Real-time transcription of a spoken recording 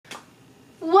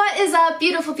What is up,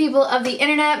 beautiful people of the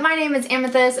internet? My name is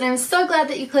Amethyst and I'm so glad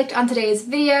that you clicked on today's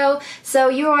video. So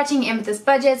you are watching Amethyst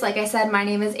Budgets. Like I said, my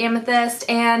name is Amethyst,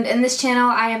 and in this channel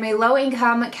I am a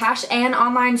low-income cash and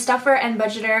online stuffer and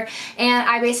budgeter, and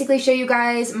I basically show you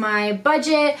guys my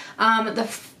budget, the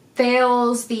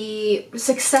fails, the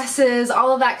successes,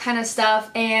 all of that kind of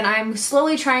stuff, and I'm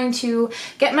slowly trying to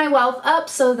get my wealth up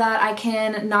so that I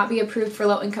can not be approved for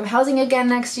low-income housing again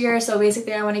next year. So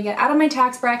basically I want to get out of my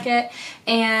tax bracket,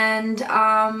 and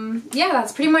yeah,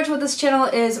 that's pretty much what this channel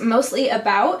is mostly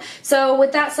about. So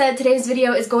with that said, today's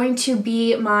video is going to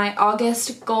be my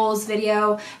August goals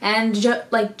video and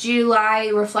like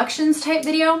July reflections type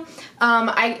video.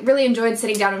 I really enjoyed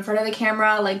sitting down in front of the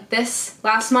camera like this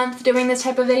last month doing this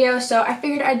type of video, so I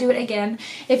figured I'd do it again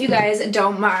if you guys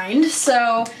don't mind.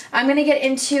 So I'm gonna get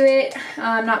into it,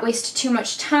 not waste too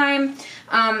much time.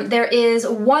 There is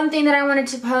one thing that I wanted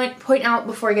to point out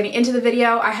before getting into the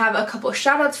video. I have a couple of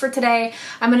shoutouts for today.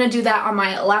 I'm gonna do that on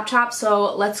my laptop,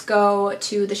 so let's go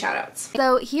to the shoutouts.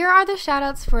 So here are the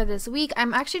shoutouts for this week.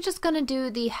 I'm actually just gonna do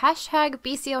the hashtag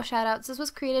BCO shoutouts. This was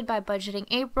created by Budgeting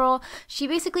April. She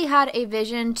basically had a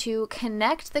vision to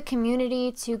connect the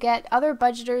community, to get other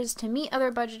budgeters to meet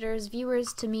other budgeters,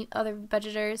 viewers to meet other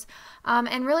budgeters,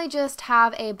 and really just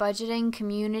have a budgeting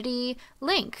community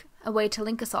link, a way to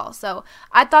link us all. So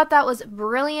I thought that was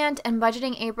brilliant, and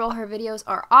Budgeting April, her videos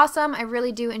are awesome. I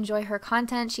really do enjoy her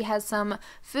content. She has some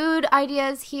food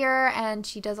ideas here, and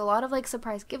she does a lot of like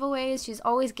surprise giveaways. She's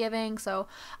always giving, so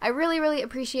I really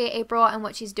appreciate April and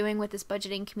what she's doing with this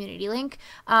budgeting community link.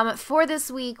 For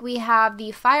this week we have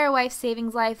the Firewife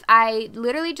Savings Life. I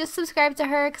literally just subscribed to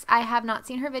her because I have not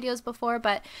seen her videos before,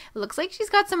 but it looks like she's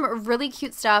got some really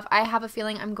cute stuff. I have a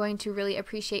feeling I'm going to really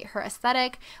appreciate her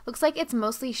aesthetic. Looks like it's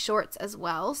mostly shorts as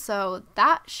well, so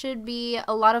that should be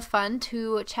a lot of fun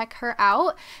to check her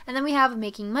out. And then we have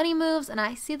Making Money Moves, and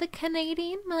I see the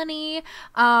Canadian money.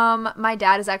 My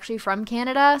dad is actually from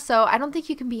Canada, so I don't think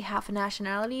you can be half a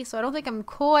nationality, so I don't think I'm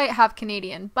quite half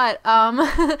Canadian, but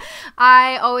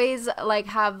I always like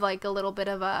have like a little bit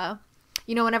of a,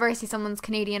 you know, whenever I see someone's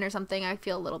Canadian or something, I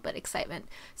feel a little bit excitement.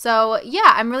 So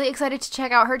yeah, I'm really excited to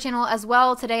check out her channel as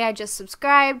well. Today I just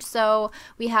subscribed, so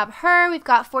we have her. We've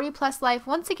got 40 Plus Life.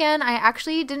 Once again, I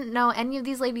actually didn't know any of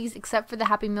these ladies except for the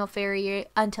Happy Meal Fairy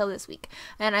until this week,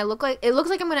 and it looks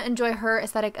like I'm going to enjoy her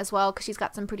aesthetic as well because she's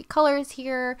got some pretty colors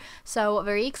here, so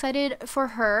very excited for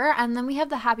her. And then we have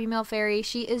the Happy Meal Fairy.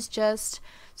 She is just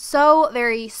so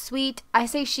very sweet. I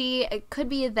say she, it could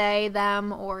be a they,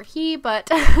 them, or he, but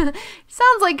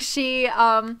sounds like she.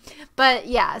 But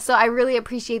yeah, so I really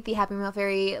appreciate the Happy Meal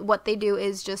Fairy. What they do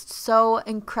is just so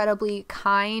incredibly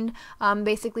kind,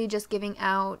 basically just giving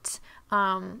out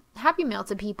Happy Meal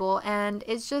to people, and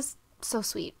it's just so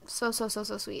sweet, so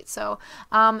sweet. So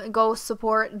go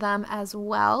support them as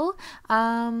well.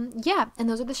 Yeah, and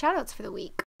those are the shout outs for the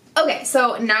week. Okay,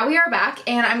 so now we are back,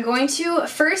 and I'm going to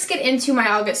first get into my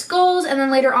August goals, and then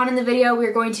later on in the video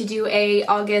we're going to do a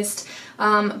August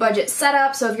budget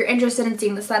setup. So if you're interested in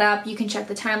seeing the setup, you can check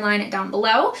the timeline down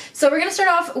below. So we're going to start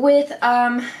off with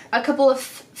a couple of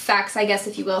facts, I guess,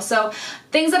 if you will. So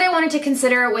things that I wanted to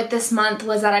consider with this month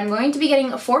was that I'm going to be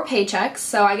getting 4 paychecks,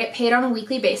 so I get paid on a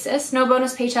weekly basis. No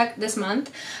bonus paycheck this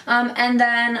month. And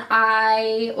then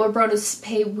or bonus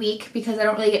pay week, because I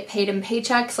don't really get paid in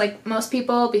paychecks like most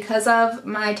people because of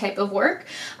my type of work.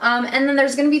 And then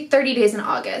there's going to be 30 days in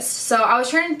August. So I was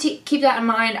trying to keep that in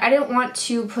mind. I didn't want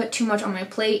to put too much on my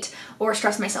plate or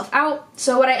stress myself out.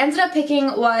 So what I ended up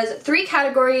picking was 3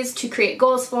 categories to create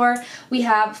goals for. We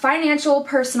have financial,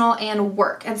 personal, and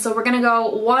work. And so we're gonna go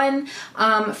one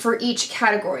for each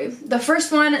category. The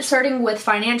first one, starting with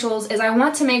financials, is I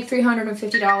want to make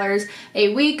 $350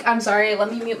 a week. I'm sorry,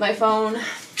 let me mute my phone.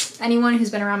 Anyone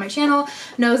who's been around my channel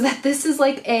knows that this is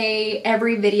like a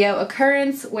every video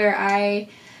occurrence where I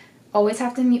always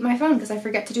have to mute my phone because I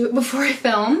forget to do it before I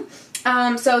film.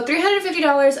 So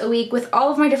 $350 a week with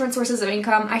all of my different sources of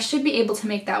income, I should be able to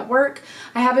make that work.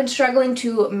 I have been struggling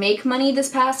to make money this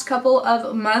past couple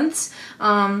of months.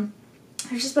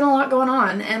 There's just been a lot going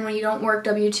on, and when you don't work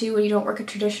W-2, when you don't work a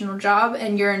traditional job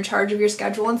and you're in charge of your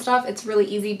schedule and stuff, it's really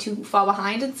easy to fall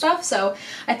behind and stuff. So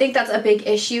I think that's a big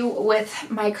issue with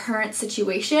my current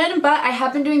situation, but I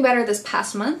have been doing better this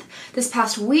past month. This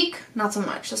past week, not so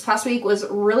much. This past week was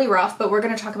really rough, but we're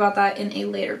going to talk about that in a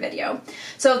later video.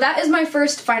 So that is my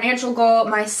first financial goal.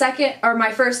 My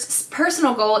first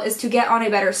personal goal is to get on a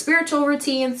better spiritual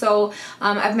routine. So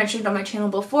I've mentioned it on my channel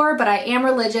before, but I am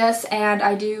religious and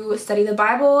I do study the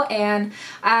Bible, and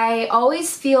I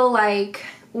always feel like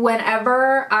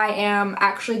whenever I am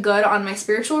actually good on my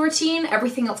spiritual routine,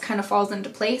 everything else kind of falls into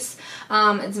place.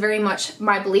 It's very much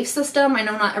my belief system. I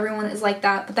know not everyone is like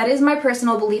that, but that is my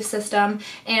personal belief system.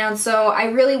 And so I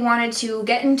really wanted to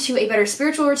get into a better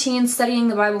spiritual routine, studying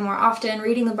the Bible more often,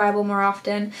 reading the Bible more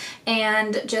often,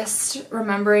 and just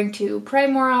remembering to pray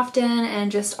more often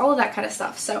and just all of that kind of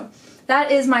stuff. So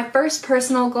that is my first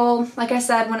personal goal. Like I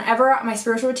said, whenever my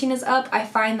spiritual routine is up, I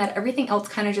find that everything else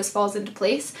kind of just falls into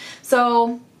place.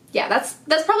 So yeah, that's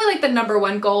probably like the number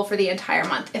one goal for the entire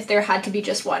month, if there had to be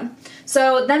just one.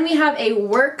 So then we have a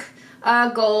work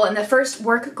goal, and the first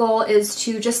work goal is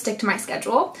to just stick to my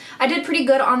schedule. I did pretty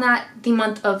good on that the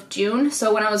month of June,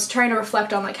 so when I was trying to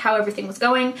reflect on like how everything was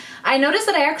going, I noticed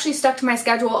that I actually stuck to my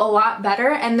schedule a lot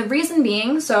better, and the reason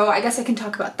being, so I guess I can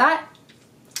talk about that.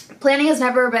 Planning has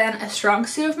never been a strong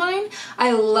suit of mine.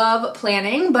 I love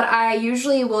planning, but I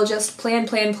usually will just plan,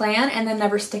 and then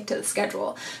never stick to the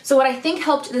schedule. So what I think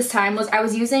helped this time was I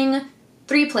was using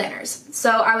 3 planners.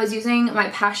 So I was using my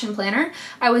Passion planner,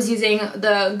 I was using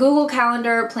the Google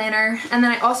Calendar planner, and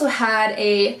then I also had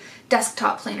a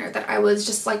desktop planner that I was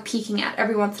just like peeking at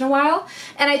every once in a while.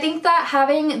 And I think that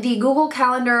having the Google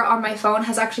Calendar on my phone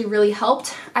has actually really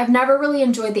helped. I've never really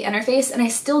enjoyed the interface, and I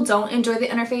still don't enjoy the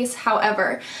interface.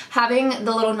 However, having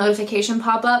the little notification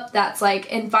pop up that's like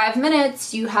in 5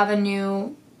 minutes you have a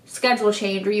new schedule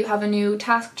change or you have a new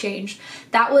task change,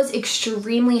 that was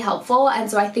extremely helpful. And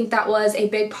so I think that was a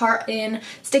big part in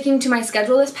sticking to my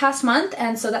schedule this past month,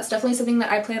 and so that's definitely something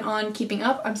that I plan on keeping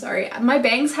up. I'm sorry, my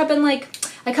bangs have been like,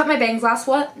 I cut my bangs last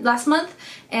month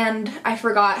and I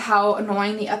forgot how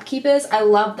annoying the upkeep is. I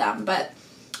love them, but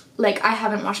like I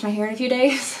haven't washed my hair in a few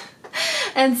days.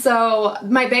 And so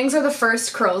my bangs are the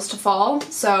first curls to fall,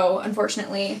 so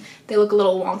unfortunately they look a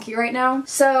little wonky right now.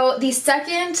 So the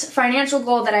second financial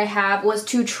goal that I have was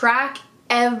to track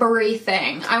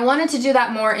everything. I wanted to do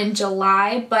that more in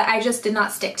July, but I just did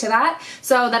not stick to that.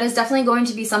 So that is definitely going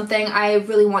to be something I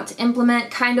really want to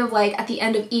implement, kind of like at the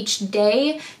end of each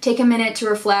day, take a minute to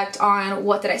reflect on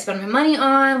what did I spend my money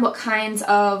on, what kinds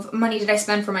of money did I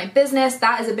spend for my business.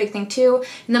 That is a big thing too.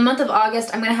 In the month of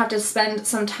August, I'm gonna have to spend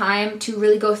some time to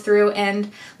really go through and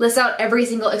list out every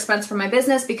single expense for my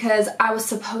business, because I was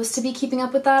supposed to be keeping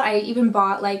up with that. I even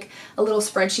bought like a little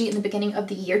spreadsheet in the beginning of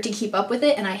the year to keep up with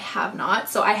it, and I have not.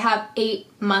 So I have 8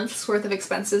 months worth of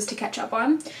expenses to catch up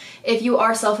on. If you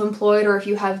are self-employed or if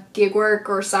you have gig work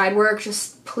or side work,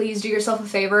 just please do yourself a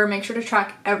favor. Make sure to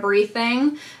track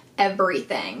everything,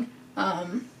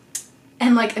 and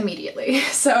like immediately.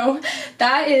 So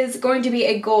that is going to be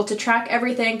a goal, to track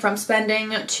everything from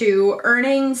spending to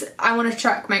earnings. I want to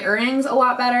track my earnings a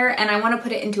lot better, and I want to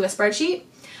put it into a spreadsheet.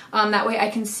 That way I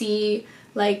can see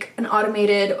like an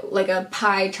automated, like a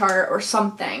pie chart or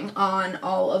something on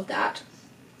all of that.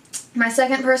 My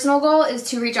second personal goal is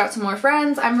to reach out to more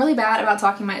friends. I'm really bad about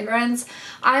talking to my friends.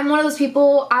 I'm one of those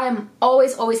people, I'm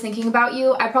always thinking about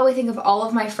you. I probably think of all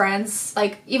of my friends,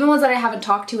 like even ones that I haven't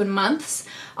talked to in months,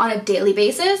 on a daily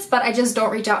basis, but I just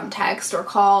don't reach out and text or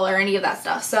call or any of that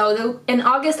stuff. So in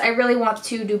August, I really want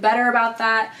to do better about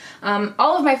that.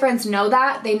 All of my friends know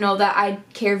that. They know that I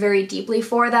care very deeply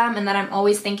for them and that I'm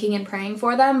always thinking and praying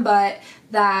for them, but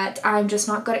that I'm just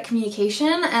not good at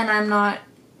communication, and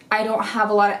I don't have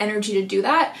a lot of energy to do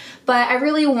that. But I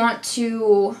really want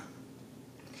to,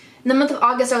 in the month of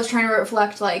August, I was trying to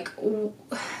reflect, like, who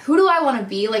do I want to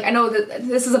be? Like, I know that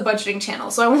this is a budgeting channel,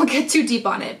 so I won't get too deep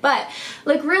on it, but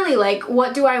like really, like,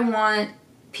 what do I want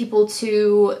people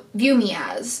to view me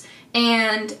as?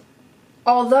 And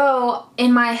although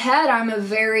in my head I'm a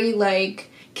very like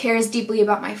cares deeply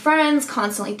about my friends,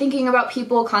 constantly thinking about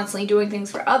people, constantly doing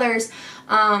things for others,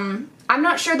 I'm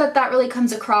not sure that that really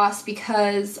comes across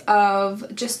because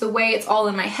of just the way it's all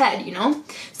in my head, you know?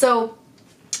 So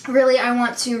really I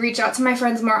want to reach out to my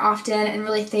friends more often and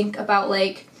really think about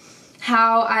like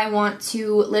how I want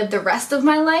to live the rest of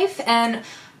my life, and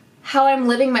how I'm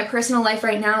living my personal life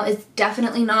right now is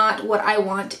definitely not what I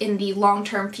want in the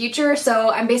long-term future.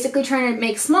 So I'm basically trying to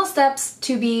make small steps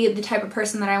to be the type of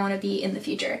person that I want to be in the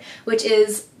future, which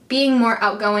is being more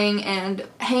outgoing and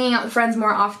hanging out with friends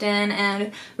more often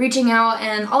and reaching out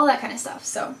and all that kind of stuff.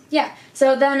 So yeah.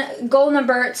 So then goal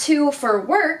number 2 for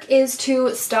work is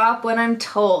to stop when I'm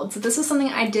told. So this is something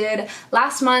I did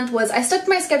last month. Was I stuck to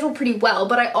my schedule pretty well,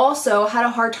 but I also had a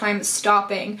hard time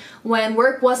stopping. When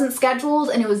work wasn't scheduled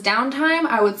and it was downtime,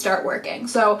 I would start working.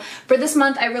 So for this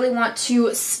month, I really want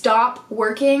to stop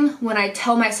working when I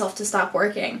tell myself to stop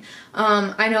working.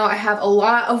 I know I have a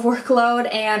lot of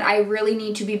workload, and I really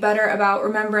need to be better about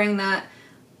remembering that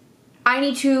I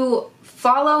need to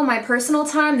follow my personal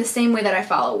time the same way that I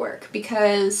follow work,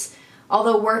 because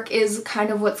although work is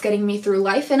kind of what's getting me through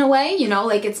life in a way, you know,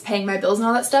 like it's paying my bills and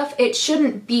all that stuff, it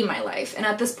shouldn't be my life. And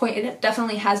at this point, it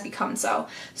definitely has become so.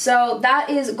 So that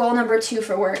is goal number 2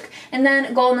 for work. And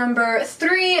then goal number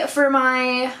 3 for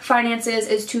my finances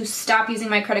is to stop using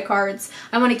my credit cards.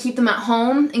 I want to keep them at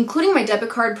home, including my debit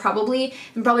card probably,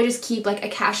 and probably just keep like a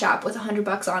cash app with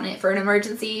 $100 on it for an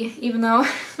emergency, even though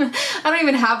I don't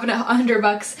even have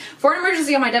 $100 for an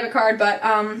emergency on my debit card. But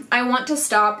I want to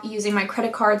stop using my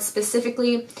credit card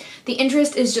specifically. The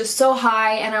interest is just so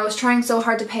high, and I was trying so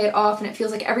hard to pay it off, and it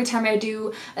feels like every time I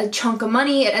do a chunk of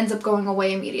money, it ends up going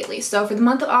away immediately. So for the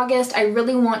month of August, I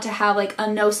really want to have like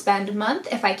a no spend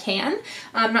month if I can.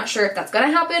 I'm not sure if that's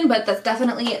gonna happen, but that's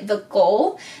definitely the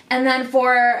goal. And then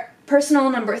for personal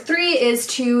number 3 is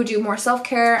to do more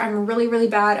self-care. I'm really, really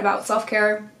bad about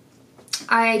self-care.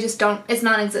 I just don't, it's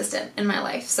non-existent in my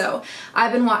life. So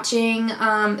I've been watching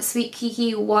Sweet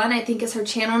Kiki 1, I think is her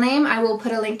channel name. I will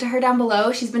put a link to her down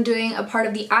below. She's been doing a part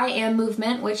of the I Am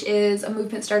movement, which is a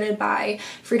movement started by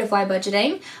Free to Fly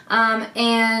Budgeting.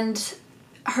 And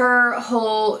her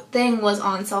whole thing was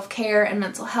on self-care and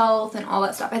mental health and all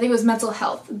that stuff. I think it was mental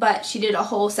health, but she did a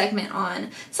whole segment on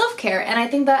self-care, and I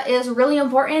think that is really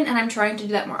important, and I'm trying to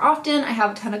do that more often. I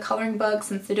have a ton of coloring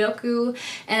books and Sudoku,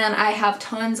 and I have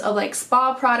tons of like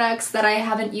spa products that I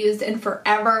haven't used in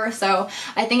forever, so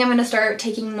I think I'm going to start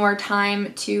taking more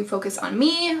time to focus on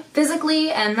me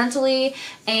physically and mentally,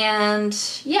 and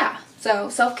yeah. So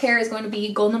self-care is going to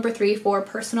be goal number 3 for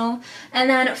personal. And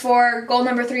then for goal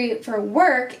number 3 for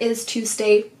work is to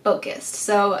stay focused.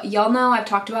 So y'all know I've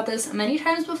talked about this many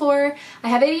times before. I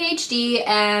have ADHD,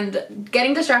 and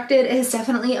getting distracted is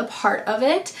definitely a part of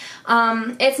it.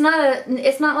 It's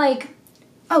not like,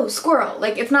 oh, squirrel.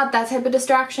 Like, it's not that type of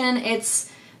distraction.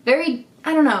 It's very,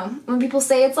 I don't know. When people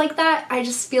say it's like that, I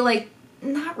just feel like,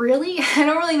 not really. I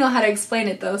don't really know how to explain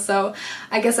it though, so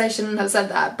I guess I shouldn't have said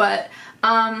that, but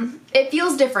it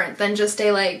feels different than just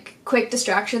a like quick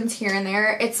distractions here and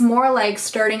there. It's more like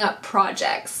starting up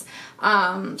projects,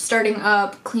 starting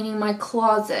up cleaning my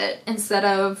closet instead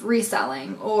of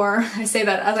reselling, or I say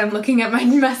that as I'm looking at my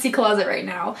messy closet right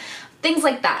now. Things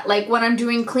like that, like when I'm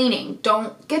doing cleaning,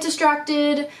 don't get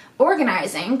distracted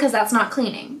organizing, because that's not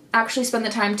cleaning. Actually spend the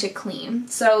time to clean.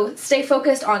 So stay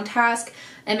focused on task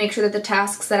and make sure that the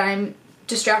tasks that I'm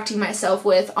distracting myself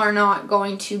with are not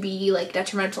going to be like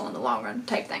detrimental in the long run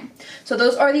type thing. So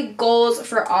those are the goals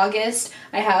for August.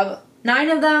 I have 9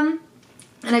 of them,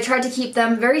 and I tried to keep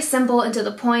them very simple and to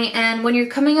the point. And when you're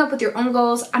coming up with your own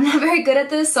goals, I'm not very good at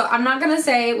this, so I'm not gonna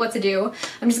say what to do.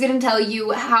 I'm just gonna tell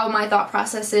you how my thought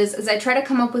process is as I try to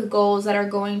come up with goals that are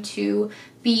going to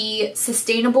be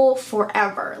sustainable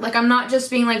forever. Like, I'm not just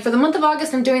being like, for the month of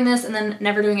August I'm doing this and then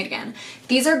never doing it again.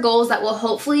 These are goals that will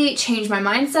hopefully change my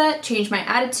mindset, change my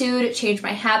attitude, change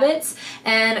my habits,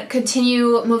 and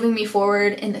continue moving me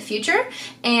forward in the future,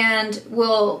 and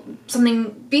will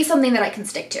be something that I can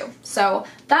stick to. So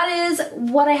that is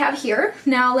what I have here.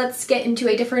 Now let's get into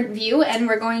a different view, and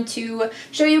we're going to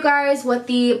show you guys what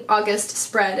the August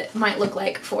spread might look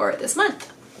like for this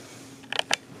month.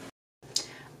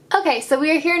 Okay, so we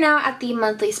are here now at the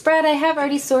monthly spread. I have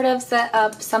already sort of set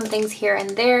up some things here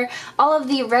and there. All of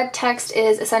the red text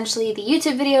is essentially the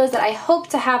YouTube videos that I hope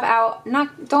to have out.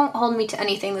 Don't hold me to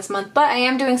anything this month, but I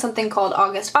am doing something called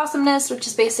August Awesomeness, which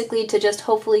is basically to just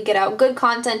hopefully get out good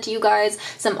content to you guys,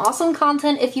 some awesome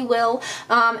content if you will.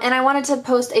 And I wanted to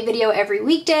post a video every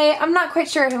weekday. I'm not quite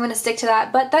sure if I'm going to stick to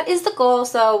that, but that is the goal,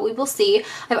 so we will see.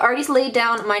 I've already laid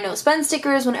down my no spend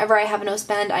stickers. Whenever I have a no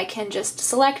spend, I can just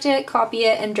select it, copy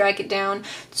it, and drag it down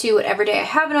to whatever day I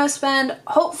have a no spend.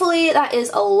 Hopefully that is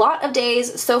a lot of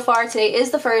days. So far today is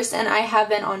the first, and I have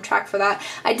been on track for that.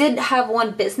 I did have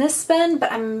one business spend, but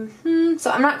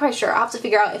so I'm not quite sure. I'll have to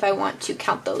figure out if I want to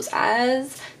count those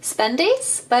as spend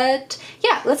days. But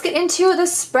yeah, let's get into the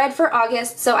spread for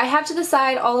August. So I have to the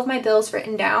side all of my bills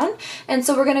written down, and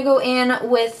so we're gonna go in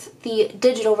with the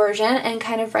digital version and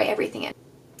kind of write everything in.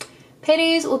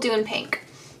 Paydays we'll do in pink.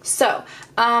 So,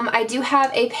 I do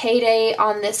have a payday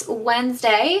on this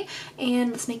Wednesday,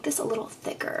 and let's make this a little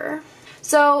thicker.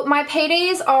 So my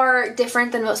paydays are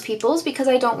different than most people's because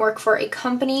I don't work for a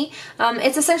company.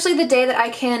 It's essentially the day that I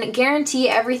can guarantee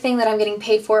everything that I'm getting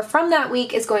paid for from that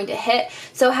week is going to hit.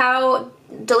 So how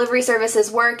delivery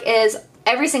services work is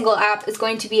every single app is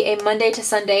going to be a Monday to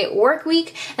Sunday work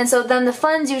week, and so then the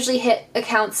funds usually hit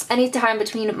accounts anytime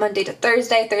between Monday to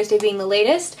Thursday, Thursday being the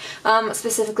latest,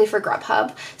 specifically for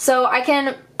Grubhub. So I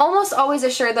can almost always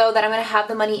assured though that I'm going to have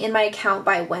the money in my account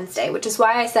by Wednesday, which is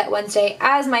why I set Wednesday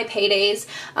as my paydays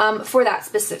for that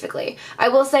specifically. I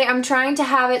will say I'm trying to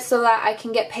have it so that I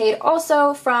can get paid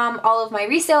also from all of my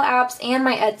resale apps and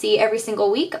my Etsy every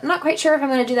single week. I'm not quite sure if I'm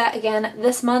going to do that again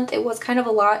this month. It was kind of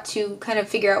a lot to kind of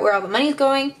figure out where all the money is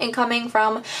going and coming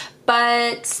from,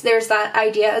 but there's that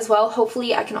idea as well.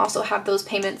 Hopefully I can also have those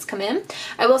payments come in.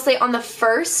 I will say on the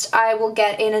 1st, I will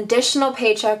get an additional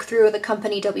paycheck through the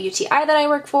company WTI that I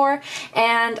work for,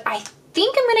 and I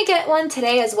think I'm gonna get one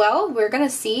today as well. We're gonna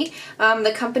see.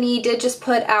 The company did just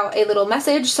put out a little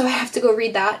message, so I have to go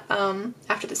read that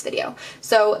after this video.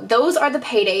 So those are the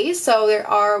paydays. So there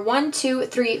are 1, 2,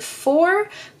 3, 4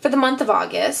 for the month of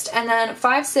August, and then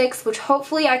 5, 6, which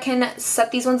hopefully I can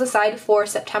set these ones aside for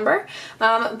September.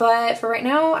 But for right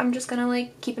now, I'm just gonna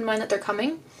like keep in mind that they're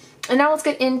coming. And now let's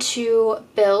get into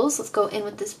bills. Let's go in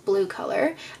with this blue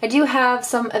color. I do have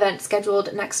some events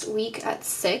scheduled next week at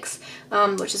 6,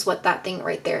 which is what that thing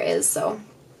right there is. So,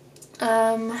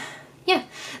 yeah,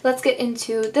 let's get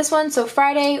into this one. So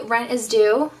Friday, rent is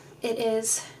due. It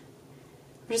is,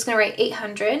 we're just gonna write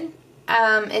 800.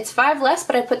 It's 5 less,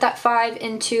 but I put that 5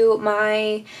 into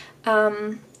my,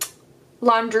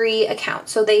 laundry account.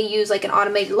 So they use like an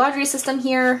automated laundry system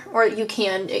here, or you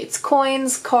can, it's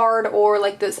coins, card, or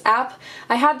like this app.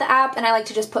 I have the app and I like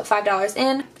to just put $5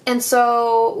 in. And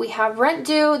so we have rent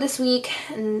due this week,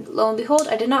 and lo and behold,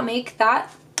 I did not make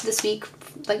that this week,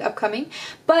 like upcoming,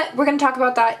 but we're going to talk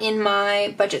about that in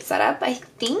my budget setup, I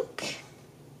think.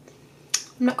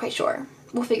 I'm not quite sure.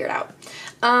 We'll figure it out.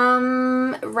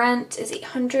 Rent is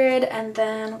 800, and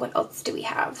then what else do we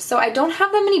have? So I don't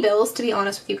have that many bills, to be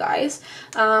honest with you guys.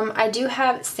 I do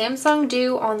have Samsung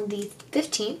due on the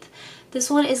 15th. This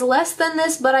one is less than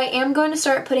this, but I am going to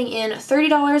start putting in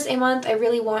 $30 a month. I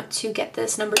really want to get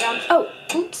this number down. Oh,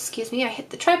 oops, excuse me, I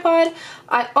hit the tripod.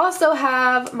 I also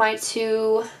have my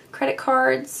 2 credit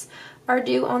cards are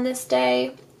due on this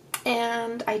day,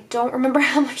 and I don't remember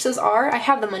how much those are. I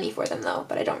have the money for them though,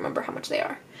 but I don't remember how much they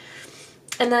are.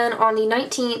 And then on the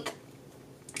 19th,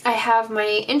 I have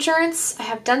my insurance. I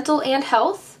have dental and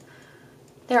health.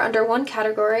 They're under one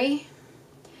category.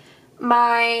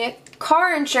 My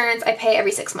car insurance I pay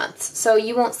every 6 months, so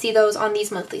you won't see those on these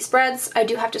monthly spreads. I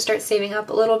do have to start saving up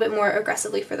a little bit more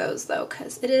aggressively for those though,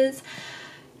 because it is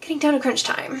getting down to crunch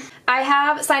time. I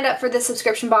have signed up for this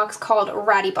subscription box called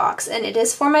Ratty Box, and it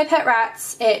is for my pet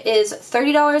rats. It is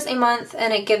 $30 a month,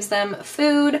 and it gives them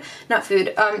food, not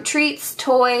food, treats,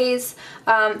 toys,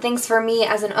 things for me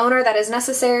as an owner that is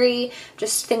necessary,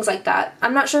 just things like that.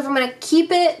 I'm not sure if I'm gonna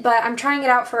keep it, but I'm trying it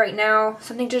out for right now.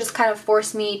 Something to just kind of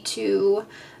force me to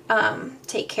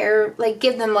take care, like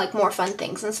give them like more fun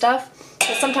things and stuff.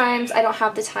 Because sometimes I don't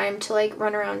have the time to like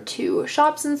run around to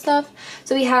shops and stuff.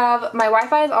 So we have, my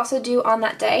Wi-Fi is also due on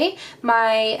that day.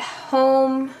 My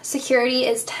home security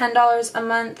is $10 a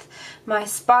month. My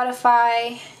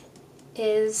Spotify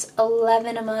is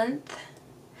 $11 a month.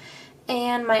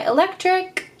 And my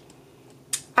electric,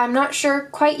 I'm not sure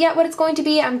quite yet what it's going to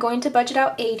be. I'm going to budget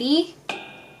out $80.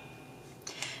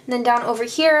 And then down over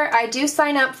here, I do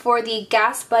sign up for the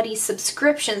Gas Buddy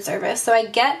subscription service, so I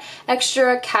get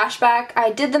extra cash back.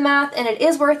 I did the math and it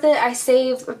is worth it. I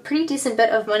save a pretty decent bit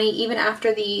of money even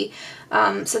after the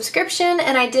subscription,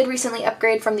 and I did recently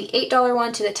upgrade from the $8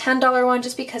 one to the $10 one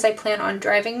just because I plan on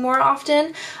driving more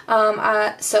often.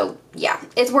 So yeah,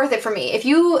 it's worth it for me. If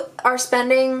you are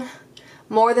spending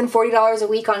more than $40 a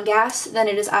week on gas, then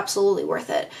it is absolutely worth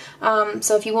it.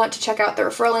 So if you want to check out the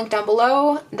referral link down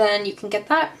below, then you can get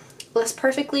that. List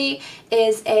Perfectly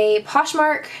is a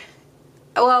Poshmark,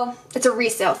 well, it's a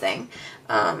resale thing.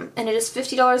 And it is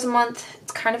 $50 a month.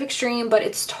 It's kind of extreme, but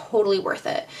it's totally worth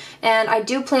it. And I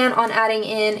do plan on adding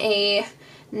in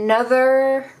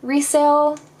another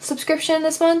resale subscription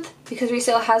this month because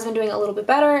resale has been doing a little bit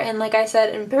better, and like I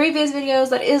said in previous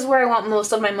videos, that is where I want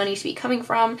most of my money to be coming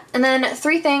from. And then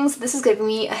 3 things. This is giving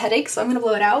me a headache, so I'm gonna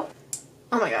blow it out.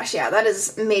 Oh my gosh, yeah, that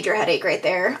is a major headache right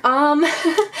there.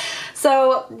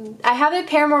 So I have a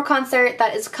Paramore concert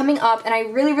that is coming up, and I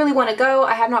really, really want to go.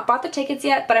 I have not bought the tickets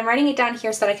yet, but I'm writing it down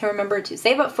here so that I can remember to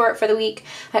save up for it for the week.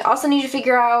 I also need to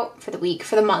figure out, for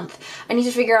the month, I need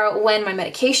to figure out when my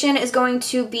medication is going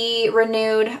to be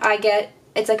renewed.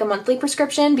 It's like a monthly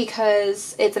prescription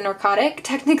because it's a narcotic,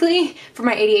 technically, for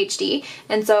my ADHD,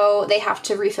 and so they have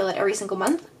to refill it every single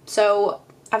month. So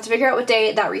I have to figure out what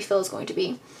day that refill is going to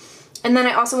be. And then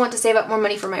I also want to save up more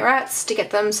money for my rats to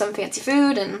get them some fancy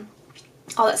food and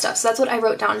all that stuff. So that's what I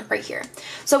wrote down right here.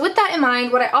 So with that in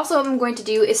mind, what I also am going to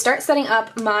do is start setting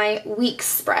up my week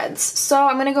spreads. So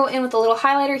I'm going to go in with a little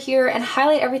highlighter here and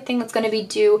highlight everything that's going to be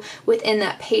due within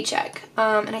that paycheck.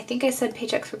 And I think I said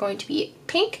paychecks were going to be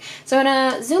pink. So I'm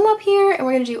going to zoom up here and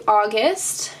we're going to do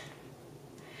August.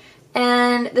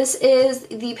 And this is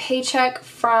the paycheck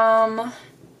from...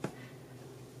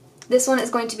 This one is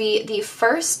going to be the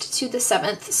 1st to the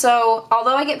 7th. So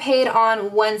although I get paid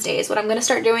on Wednesdays, what I'm going to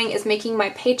start doing is making my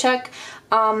paycheck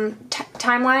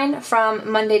timeline from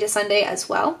Monday to Sunday as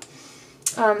well.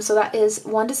 So that is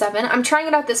 1 to 7. I'm trying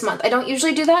it out this month. I don't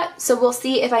usually do that, so we'll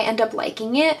see if I end up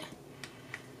liking it.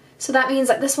 So that means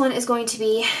that this one is going to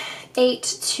be 8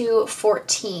 to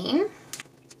 14.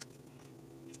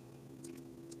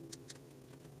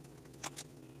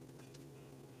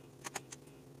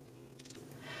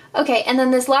 Okay, and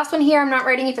then this last one here, I'm not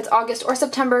writing if it's August or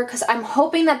September because I'm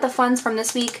hoping that the funds from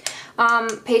this week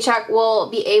paycheck will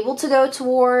be able to go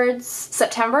towards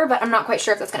September, but I'm not quite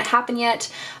sure if that's going to happen yet.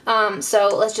 So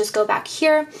let's just go back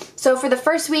here. So for the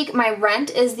first week, my rent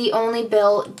is the only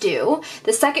bill due.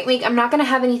 The second week, I'm not going to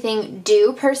have anything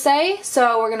due per se,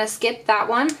 so we're going to skip that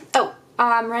one. Oh,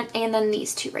 rent and then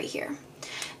these two right here.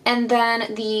 And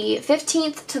then the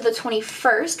 15th to the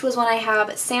 21st was when I have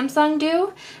Samsung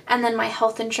due, and then my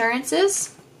health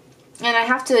insurances. And I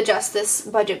have to adjust this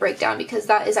budget breakdown because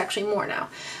that is actually more now.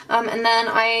 And then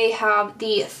I have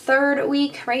the third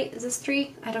week, right? Is this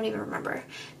 3? I don't even remember.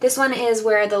 This one is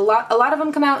where a lot of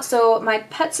them come out. So my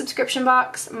pet subscription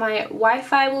box, my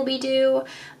Wi-Fi will be due,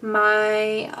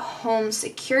 my home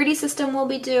security system will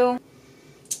be due,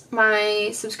 my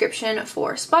subscription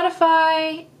for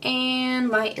Spotify, and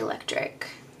my electric.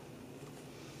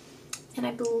 And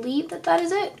I believe that that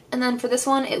is it. And then for this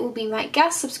one, it will be my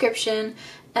gas subscription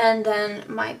and then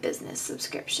my business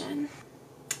subscription.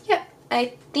 Yep,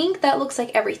 I think that looks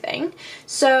like everything.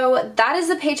 So that is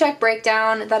the paycheck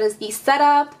breakdown. That is the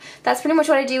setup. That's pretty much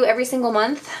what I do every single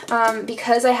month.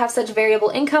 Because I have such variable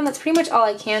income, that's pretty much all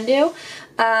I can do.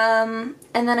 And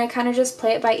then I kind of just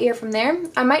play it by ear from there.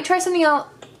 I might try something out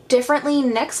differently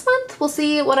next month. We'll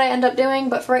see what I end up doing,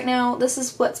 but for right now, this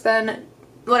is what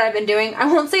I've been doing. I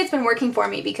won't say it's been working for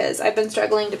me because I've been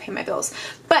struggling to pay my bills,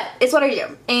 but it's what I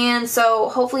do. And so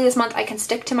hopefully this month I can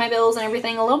stick to my bills and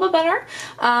everything a little bit better,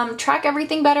 track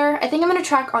everything better. I think I'm going to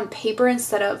track on paper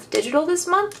instead of digital this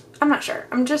month. I'm not sure.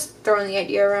 I'm just throwing the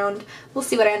idea around. We'll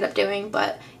see what I end up doing,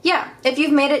 but yeah, if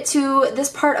you've made it to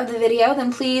this part of the video,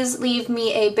 then please leave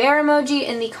me a bear emoji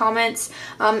in the comments.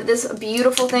 This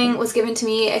beautiful thing was given to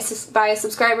me by a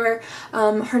subscriber.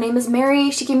 Her name is Mary.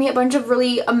 She gave me a bunch of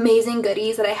really amazing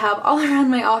goodies that I have all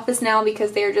around my office now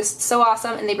because they are just so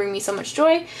awesome and they bring me so much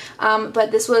joy.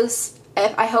 But this was,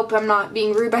 I hope I'm not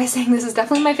being rude by saying this is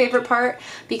definitely my favorite part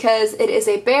because it is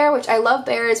a bear, which I love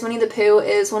bears. Winnie the Pooh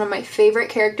is one of my favorite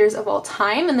characters of all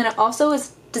time, and then it also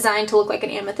is designed to look like an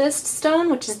amethyst stone,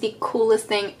 which is the coolest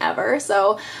thing ever.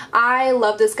 So I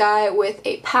love this guy with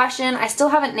a passion. I still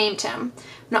haven't named him. I'm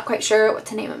not quite sure what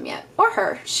to name him yet. Or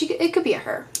her. It could be a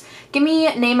her. Give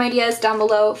me name ideas down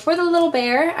below for the little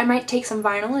bear. I might take some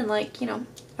vinyl and, like, you know,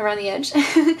 around the edge.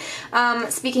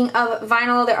 Speaking of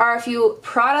vinyl, there are a few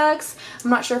products. I'm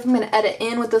not sure if I'm going to edit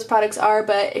in what those products are,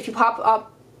 but if you pop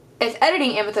up, if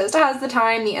editing Amethyst has the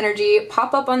time, the energy,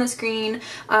 pop up on the screen.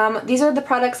 These are the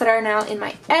products that are now in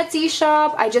my Etsy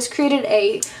shop. I just created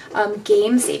a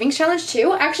game savings challenge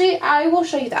too. Actually, I will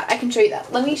show you that. I can show you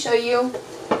that. Let me show you.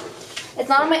 It's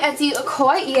not on my Etsy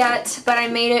quite yet, but I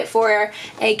made it for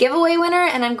a giveaway winner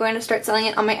and I'm going to start selling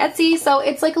it on my Etsy. So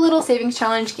it's like a little savings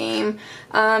challenge game.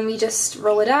 You just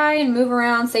roll a die and move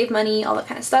around, save money, all that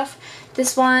kind of stuff.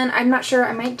 This one, I'm not sure,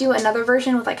 I might do another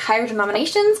version with like higher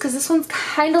denominations because this one's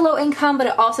kind of low income, but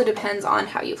it also depends on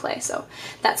how you play. So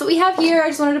that's what we have here. I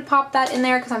just wanted to pop that in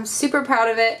there because I'm super proud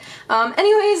of it.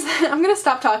 Anyways, I'm gonna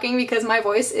stop talking because my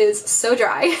voice is so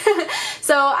dry.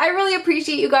 So I really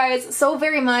appreciate you guys so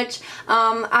very much.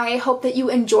 I hope that you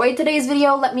enjoyed today's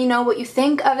video. Let me know what you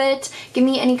think of it. Give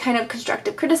me any kind of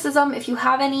constructive criticism if you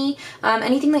have any.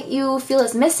 Anything that you feel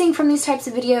is missing from these types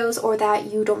of videos or that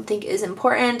you don't think is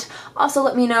important. Also,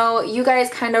 let me know. You guys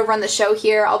kind of run the show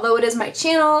here. Although it is my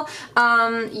channel,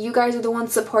 you guys are the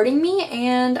ones supporting me,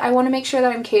 and I want to make sure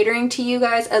that I'm catering to you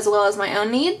guys as well as my own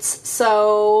needs.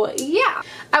 So yeah,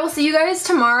 I will see you guys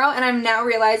tomorrow, and I'm now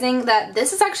realizing that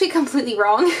this is actually completely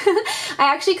wrong. I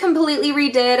actually completely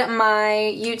redid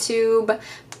my YouTube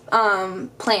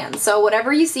plan. So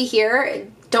whatever you see here,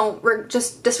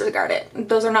 just disregard it.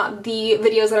 Those are not the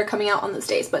videos that are coming out on those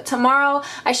days. But tomorrow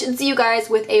I should see you guys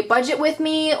with a budget with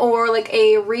me or like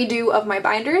a redo of my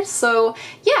binders. So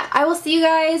yeah, I will see you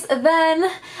guys then.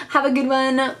 Have a good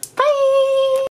one. Bye!